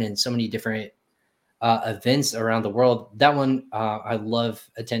different in so many different events around the world. That one I love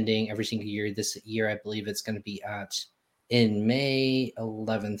attending every single year. This year, I believe it's going to be in May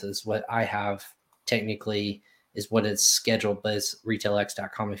 11th is what I have technically is what it's scheduled, but it's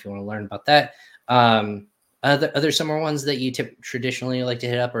retailx.com if you want to learn about that. Other summer ones that you traditionally like to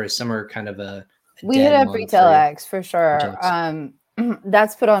hit up, or is summer kind of we hit up RetailX for sure.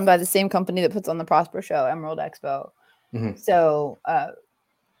 That's put on by the same company that puts on the Prosper Show, Emerald Expo. So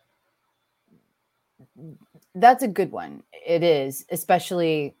that's a good one. It is,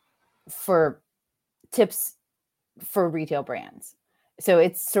 especially for tips for retail brands. So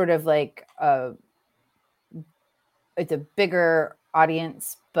it's sort of like it's a bigger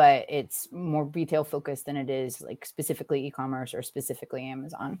audience, but it's more retail focused than it is like specifically e-commerce or specifically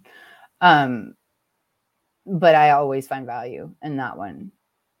Amazon. But I always find value in that one.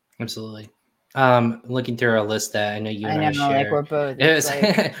 Absolutely. Looking through our list that I know you and I share. Like we're both,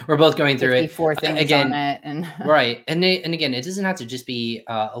 like, we're both going through it. 54 things again, on it, and right. And again, it doesn't have to just be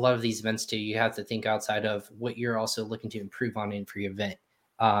a lot of these events too. You have to think outside of what you're also looking to improve on in for your event,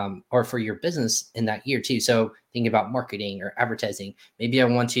 or for your business in that year too. So thinking about marketing or advertising. Maybe I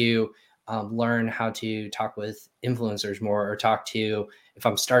want to learn how to talk with influencers more, or talk to, if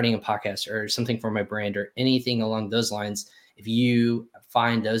I'm starting a podcast or something for my brand or anything along those lines. If you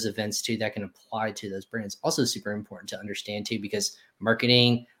find those events too that can apply to those brands, also super important to understand too, because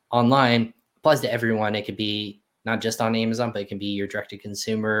marketing online applies to everyone. It could be not just on Amazon, but it can be your direct to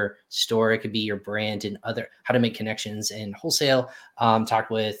consumer store. It could be your brand and other, how to make connections in wholesale. Talk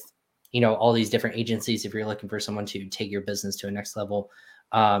with, all these different agencies if you're looking for someone to take your business to a next level.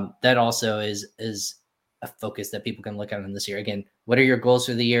 That also is a focus that people can look at in this year. Again, what are your goals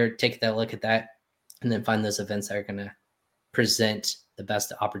for the year? Take that look at that, and then find those events that are going to present the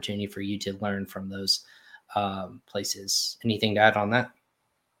best opportunity for you to learn from those places. Anything to add on that?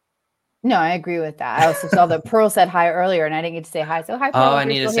 No, I agree with that. I also saw that Pearl said hi earlier, and I didn't get to say hi. So hi, Pearl. Oh, I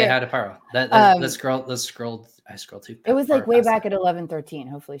need to say hi to Pearl. Let's scroll. I scrolled too. It was like way back at 11:13.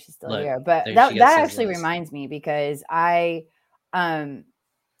 Hopefully she's still here. But that actually reminds me, because I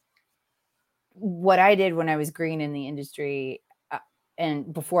what I did when I was green in the industry,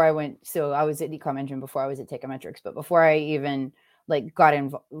 and before I went, so I was at Ecom Engine before I was at Techometrics, but before I even like got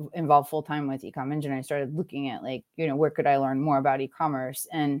involved full time with Ecom Engine, I started looking at like, where could I learn more about e-commerce?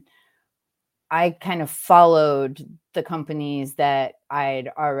 And I kind of followed the companies that had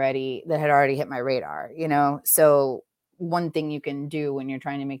already hit my radar, So one thing you can do when you're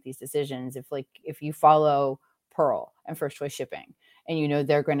trying to make these decisions, if you follow Pearl and First Choice Shipping, and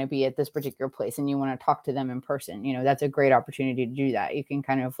they're going to be at this particular place, and you want to talk to them in person, that's a great opportunity to do that. You can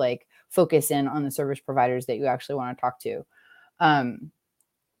kind of like focus in on the service providers that you actually want to talk to.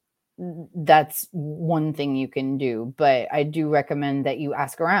 That's one thing you can do, but I do recommend that you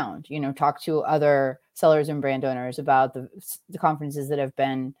ask around, talk to other sellers and brand owners about the conferences that have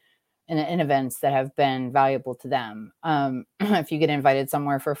been in events that have been valuable to them. If you get invited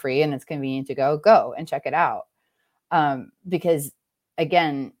somewhere for free and it's convenient to go and check it out. Because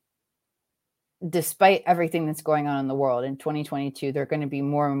again, despite everything that's going on in the world in 2022, there are going to be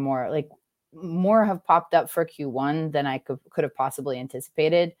more and more, like more have popped up for Q1 than I could have possibly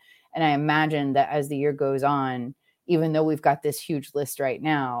anticipated. And I imagine that as the year goes on, even though we've got this huge list right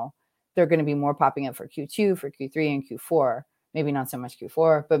now, there are going to be more popping up for Q2, for Q3, and Q4. Maybe not so much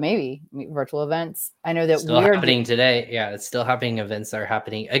Q4, but maybe virtual events. I know that still happening today. Yeah, it's still happening. Events are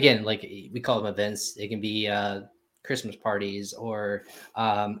happening again. Like we call them events. It can be Christmas parties or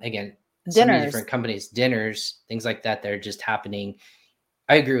again, so many different companies, dinners, things like that. They're just happening.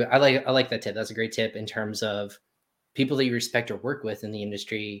 I agree. I like that tip. That's a great tip in terms of people that you respect or work with in the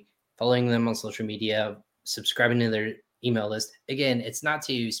industry, following them on social media, subscribing to their email list. Again, it's not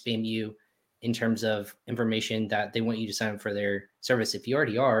to spam you in terms of information that they want you to sign up for their service. If you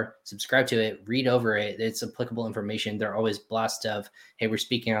already are, subscribe to it, read over it. It's applicable information. They're always blessed of, hey, we're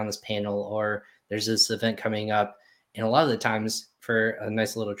speaking on this panel, or there's this event coming up. And a lot of the times, for a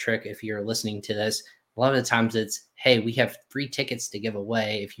nice little trick, if you're listening to this, a lot of the times it's, hey, we have free tickets to give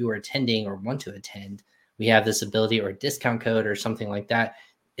away. If you are attending or want to attend, we have this ability or a discount code or something like that.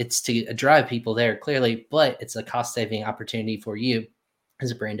 It's to drive people there clearly, but it's a cost saving opportunity for you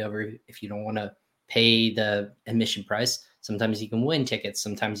as a brand owner. If you don't want to pay the admission price, sometimes you can win tickets.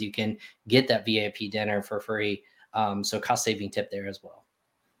 Sometimes you can get that VIP dinner for free. So cost saving tip there as well.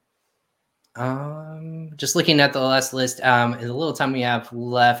 Just looking at the last list, in the little time we have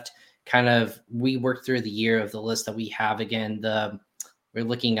left, we worked through the year of the list that we have. Again, we're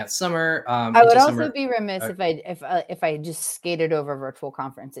looking at summer. I would also be remiss if I just skated over virtual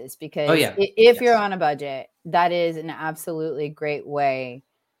conferences, because if you're on a budget, that is an absolutely great way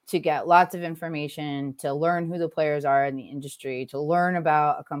to get lots of information, to learn who the players are in the industry, to learn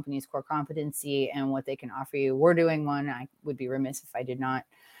about a company's core competency and what they can offer you. We're doing one. I would be remiss if I did not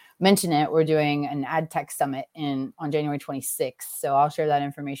mention it. We're doing an ad tech summit on January 26th. So I'll share that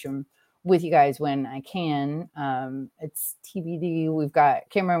information with you guys when I can. It's TBD. We've got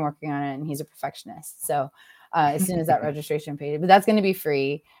Cameron working on it, and he's a perfectionist. So as soon as that registration paid, but that's going to be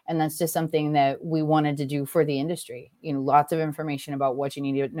free. And that's just something that we wanted to do for the industry. Lots of information about what you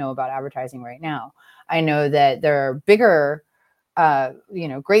need to know about advertising right now. I know that there are bigger,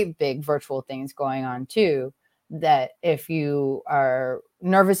 great big virtual things going on too, that if you are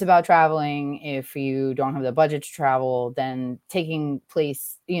nervous about traveling, if you don't have the budget to travel, then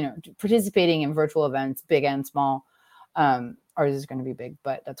participating in virtual events, big and small. Ours is going to be big,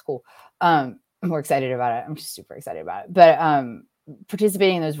 but that's cool. We're excited about it. I'm just super excited about it. But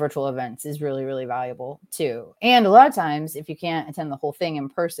participating in those virtual events is really, really valuable too. And a lot of times, if you can't attend the whole thing in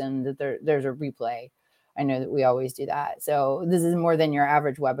person, that there's a replay. I know that we always do that. So this is more than your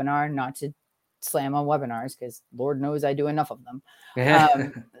average webinar, not to slam on webinars, because Lord knows I do enough of them.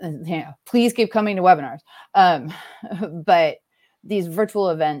 Please keep coming to webinars. But these virtual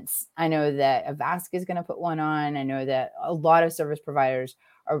events, I know that Avast is going to put one on. I know that a lot of service providers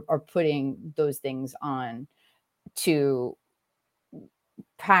are putting those things on to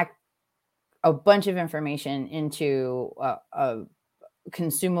pack a bunch of information into a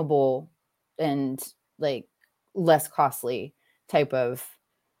consumable and like less costly type of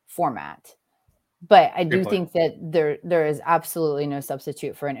format. But I do think that there is absolutely no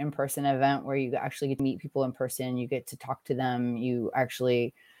substitute for an in-person event where you actually get to meet people in person. You get to talk to them. You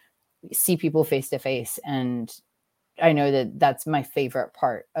actually see people face to face. And I know that that's my favorite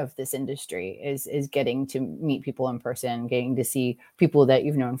part of this industry is getting to meet people in person, getting to see people that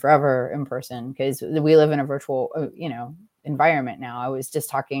you've known forever in person, because we live in a virtual, environment now. I was just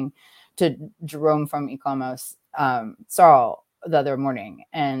talking to Jerome from Ecomos, Sarl, the other morning,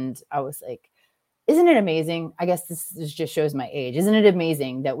 and I was like, isn't it amazing? I guess this just shows my age. Isn't it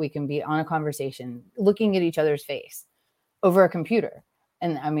amazing that we can be on a conversation looking at each other's face over a computer?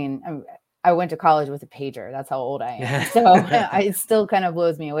 And I mean, I went to college with a pager. That's how old I am. So it still kind of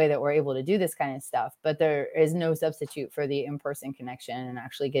blows me away that we're able to do this kind of stuff. But there is no substitute for the in-person connection and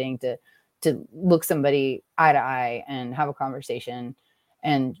actually getting to look somebody eye to eye and have a conversation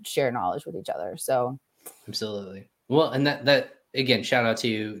and share knowledge with each other. So absolutely. Well, and that again, shout out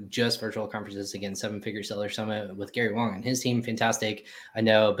to Just Virtual Conferences, again, 7-Figure Seller Summit with Gary Wong and his team. Fantastic. I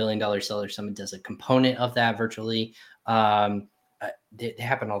know $1 Billion Seller Summit does a component of that virtually. They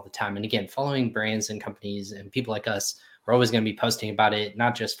happen all the time. And again, following brands and companies and people like us, we're always going to be posting about it,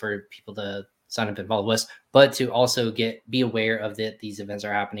 not just for people to sign up and follow us, but to also be aware of that these events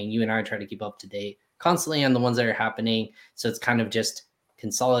are happening. You and I try to keep up to date constantly on the ones that are happening. So it's kind of just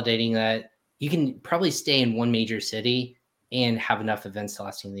consolidating that. You can probably stay in one major city and have enough events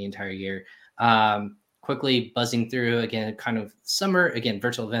lasting the entire year. Quickly buzzing through, again, kind of summer, again,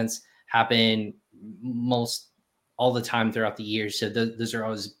 virtual events happen most all the time throughout the year. So those are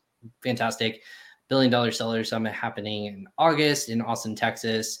always fantastic. $1 Billion Seller Summit happening in August in Austin,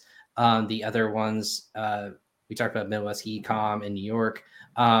 Texas. The other ones, we talked about Midwest Ecom in New York.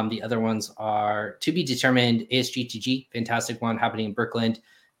 The other ones are to be determined. ASGTG, fantastic one happening in Brooklyn.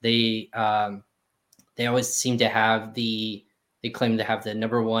 They always seem to have they claim to have the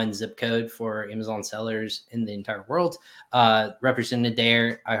 #1 zip code for Amazon sellers in the entire world represented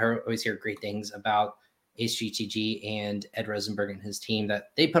there. I always hear great things about ASGTG and Ed Rosenberg and his team that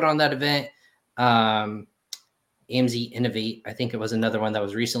they put on that event. AMZ Innovate, I think it was another one that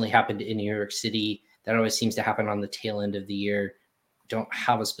was recently happened in New York City. That always seems to happen on the tail end of the year. Don't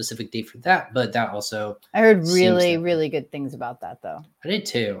have a specific date for that, but that also I heard really good things about that though. I did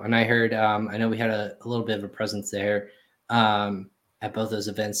too. And I heard I know we had a little bit of a presence there at both those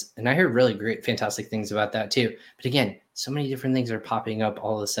events, and I heard really great fantastic things about that too. But again, so many different things are popping up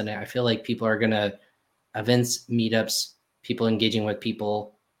all of a sudden. I feel like people are gonna events, meetups, people engaging with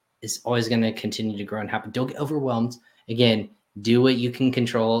people is always going to continue to grow and happen. Don't get overwhelmed. Again, do what you can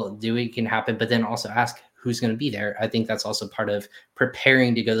control, do what can happen, but then also ask who's going to be there. I think that's also part of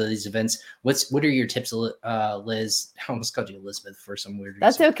preparing to go to these events. What are your tips, Liz? I almost called you Elizabeth for some weird reason.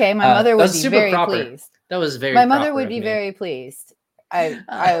 That's okay. My mother would be very pleased. That was very My mother would be very pleased.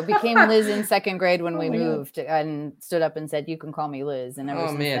 I became Liz in second grade when we moved and stood up and said, "You can call me Liz." And ever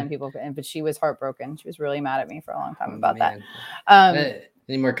since then, but she was heartbroken. She was really mad at me for a long time about that.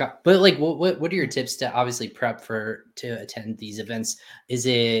 Any more? But like, what are your tips to obviously prep to attend these events? Is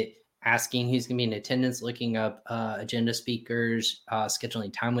it asking who's going to be in attendance, looking up agenda speakers,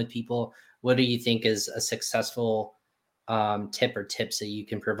 scheduling time with people? What do you think is a successful tip or tips that you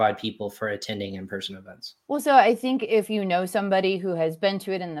can provide people for attending in-person events? Well, so I think if you know somebody who has been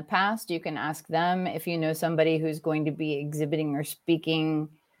to it in the past, you can ask them. If you know somebody who's going to be exhibiting or speaking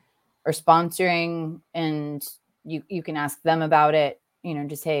or sponsoring, and you can ask them about it,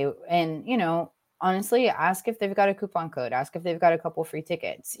 just hey, and honestly, ask if they've got a coupon code, ask if they've got a couple free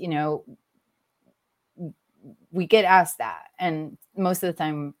tickets. We get asked that, and most of the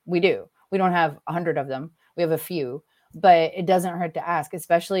time we do. We don't have 100 of them. We have a few. But it doesn't hurt to ask,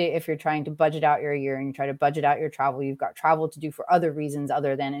 especially if you're trying to budget out your year and you try to budget out your travel. You've got travel to do for other reasons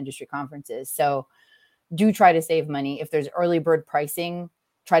other than industry conferences. So do try to save money. If there's early bird pricing,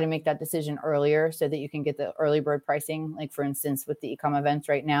 try to make that decision earlier so that you can get the early bird pricing. Like for instance, with the Ecom events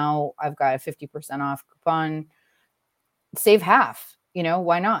right now, I've got a 50% off coupon. Save half,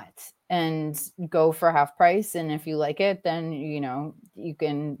 why not? And go for half price. And if you like it, then, you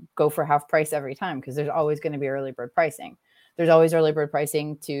can go for half price every time, because there's always going to be early bird pricing. There's always early bird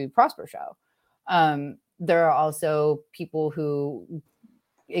pricing to Prosper Show. There are also people who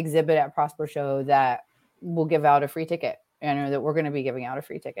exhibit at Prosper Show that will give out a free ticket. I know that we're going to be giving out a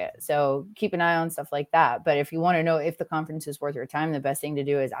free ticket. So keep an eye on stuff like that. But if you want to know if the conference is worth your time, the best thing to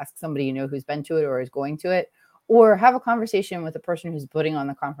do is ask somebody who's been to it or is going to it, or have a conversation with the person who's putting on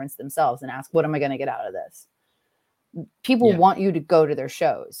the conference themselves and ask, what am I going to get out of this? People want you to go to their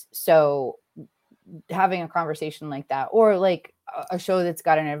shows. So having a conversation like that, or like a show that's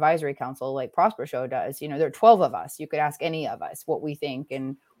got an advisory council like Prosper Show does, there are 12 of us. You could ask any of us what we think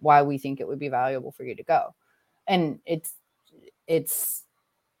and why we think it would be valuable for you to go. And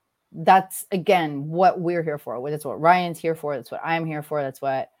that's again what we're here for. That's what Ryan's here for. That's what I'm here for. That's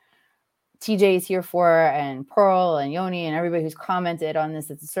what TJ is here for, and Pearl and Yoni and everybody who's commented on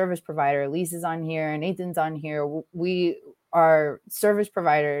this. It's a service provider. Lisa's on here, Nathan's on here. We are service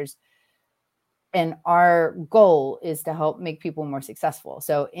providers, and our goal is to help make people more successful.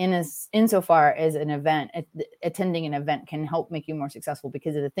 So insofar as an event, attending an event can help make you more successful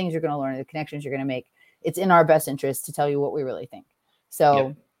because of the things you're going to learn, the connections you're going to make. It's in our best interest to tell you what we really think.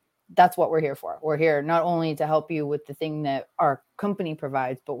 So that's what we're here for. We're here not only to help you with the thing that our company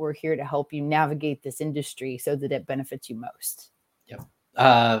provides, but we're here to help you navigate this industry so that it benefits you most.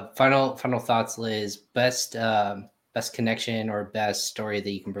 Yep. Final thoughts, Liz. Best connection or best story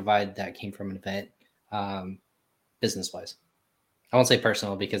that you can provide that came from an event, business-wise. I won't say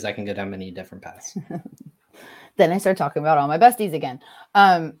personal because I can go down many different paths. Then I start talking about all my besties again.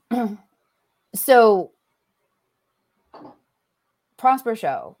 So Prosper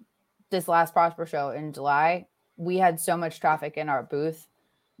Show, this last Prosper Show in July, we had so much traffic in our booth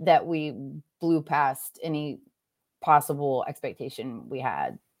that we blew past any possible expectation we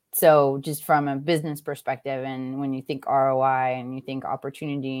had. So just from a business perspective, and when you think ROI and you think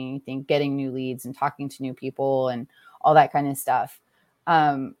opportunity, and you think getting new leads and talking to new people and all that kind of stuff.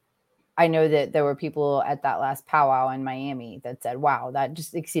 I know that there were people at that last powwow in Miami that said, wow, that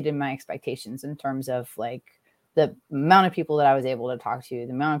just exceeded my expectations in terms of like the amount of people that I was able to talk to,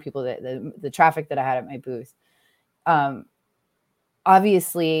 the amount of people that the traffic that I had at my booth.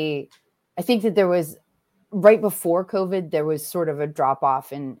 Obviously, I think that there was right before COVID, there was sort of a drop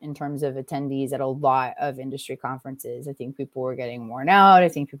off in terms of attendees at a lot of industry conferences. I think people were getting worn out. I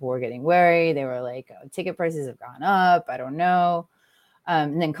think people were getting wary. They were like, oh, ticket prices have gone up. I don't know.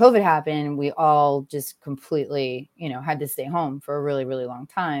 And then COVID happened. We all just completely, had to stay home for a really, really long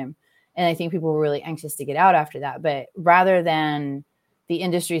time. And I think people were really anxious to get out after that. But rather than the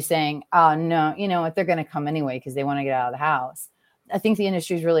industry saying, oh, no, you know what, they're going to come anyway because they want to get out of the house, I think the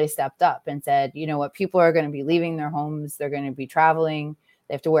industry's really stepped up and said, you know what, people are going to be leaving their homes. They're going to be traveling.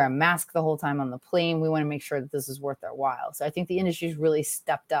 They have to wear a mask the whole time on the plane. We want to make sure that this is worth their while. So I think the industry's really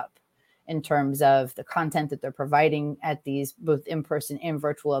stepped up in terms of the content that they're providing at these both in-person and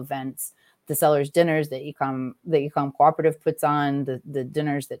virtual events, the sellers dinners that Ecom Cooperative puts on, the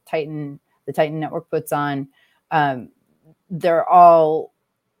dinners that the Titan Network puts on. They're all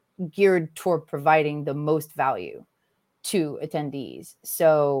geared toward providing the most value to attendees.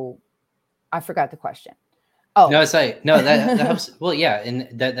 So I forgot the question. Oh no, it's like, no, that helps. Well, yeah. And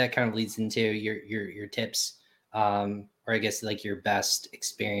that kind of leads into your tips, or I guess like your best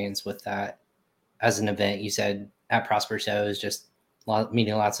experience with that as an event. You said at Prosper Shows, just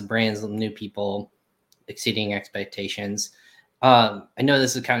meeting lots of brands, new people, exceeding expectations. I know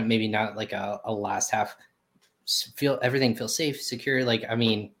this is kind of maybe not like a last half. Everything feels safe, secure. Like, I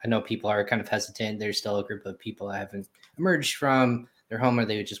mean, I know people are kind of hesitant. There's still a group of people that haven't emerged from their home, or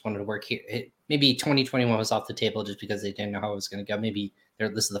they just wanted to work here. Maybe 2021 was off the table just because they didn't know how it was going to go. Maybe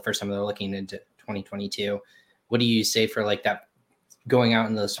this is the first time they're looking into 2022. What do you say for like that going out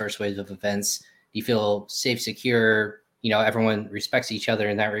in those first waves of events? Do you feel safe, secure? Everyone respects each other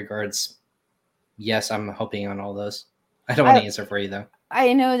in that regards. Yes, I'm hoping on all those. I don't want to answer for you though.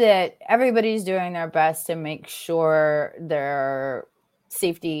 I know that everybody's doing their best to make sure there are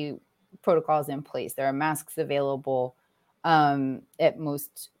safety protocols in place. There are masks available. At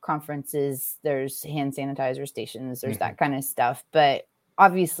most conferences, there's hand sanitizer stations. There's that kind of stuff. But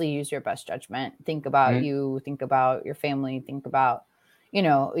obviously use your best judgment. Think about you. Think about your family. Think about,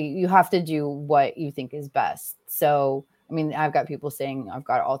 you have to do what you think is best. So, I mean, I've got people saying I've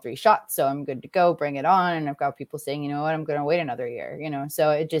got all 3 shots, so I'm good to go, bring it on. And I've got people saying, you know what, I'm going to wait another year,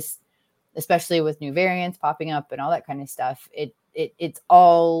 so especially with new variants popping up and all that kind of stuff. It's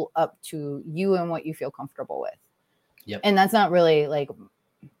all up to you and what you feel comfortable with. Yep. And that's not really like,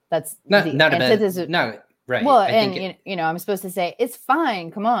 that's not right. Well, and I'm supposed to say it's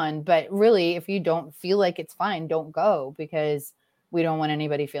fine, come on. But really, if you don't feel like it's fine, don't go, because we don't want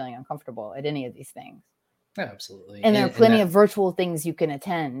anybody feeling uncomfortable at any of these things. Yeah, absolutely. And there are plenty of virtual things you can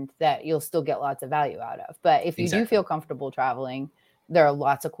attend that you'll still get lots of value out of. But if you do feel comfortable traveling, there are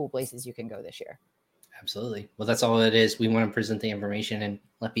lots of cool places you can go this year. Absolutely. Well, that's all it is. We want to present the information and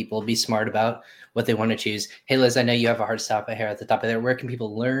let people be smart about what they want to choose. Hey, Liz, I know you have a hard stop here at the top of there. Where can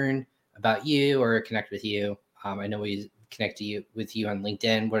people learn about you or connect with you? I know we connect with you on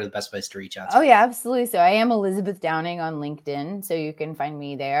LinkedIn. What are the best ways to reach out to you? Yeah, absolutely. So I am Elizabeth Downing on LinkedIn. So you can find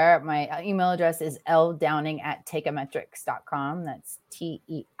me there. My email address is ldowning@takeametrics.com. That's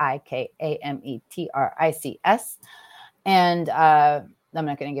TEIKAMETRICS. And I'm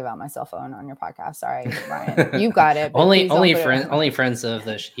not going to give out my cell phone on your podcast. Sorry, Ryan. You got it. only friends of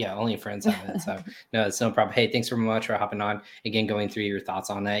the only friends have it. So no, it's no problem. Hey, thanks so much for hopping on again, going through your thoughts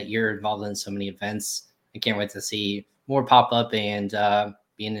on that. You're involved in so many events. I can't wait to see more pop up and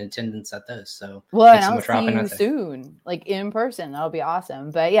be in attendance at those. So thanks so much for hopping on soon, like in person. That'll be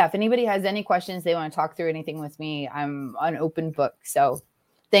awesome. But yeah, if anybody has any questions, they want to talk through anything with me, I'm an open book. So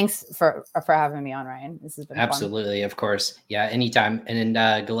thanks for having me on, Ryan. This has been absolutely fun. Of course. Yeah, anytime. And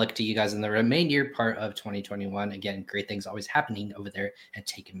then good luck to you guys in the remainder part of 2021. Again, great things always happening over there at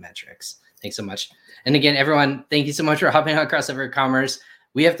Taken Metrics. Thanks so much. And again, everyone, thank you so much for hopping on Crossover Commerce.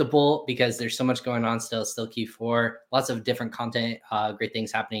 We have to pull because there's so much going on still Q4. Lots of different content, great things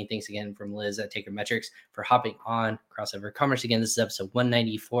happening. Thanks again from Liz at Taken Metrics for hopping on Crossover Commerce. Again, this is episode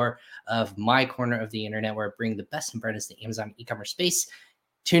 194 of My Corner of the Internet, where I bring the best and brightest in the Amazon e-commerce space.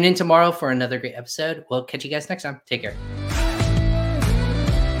 Tune in tomorrow for another great episode. We'll catch you guys next time. Take care.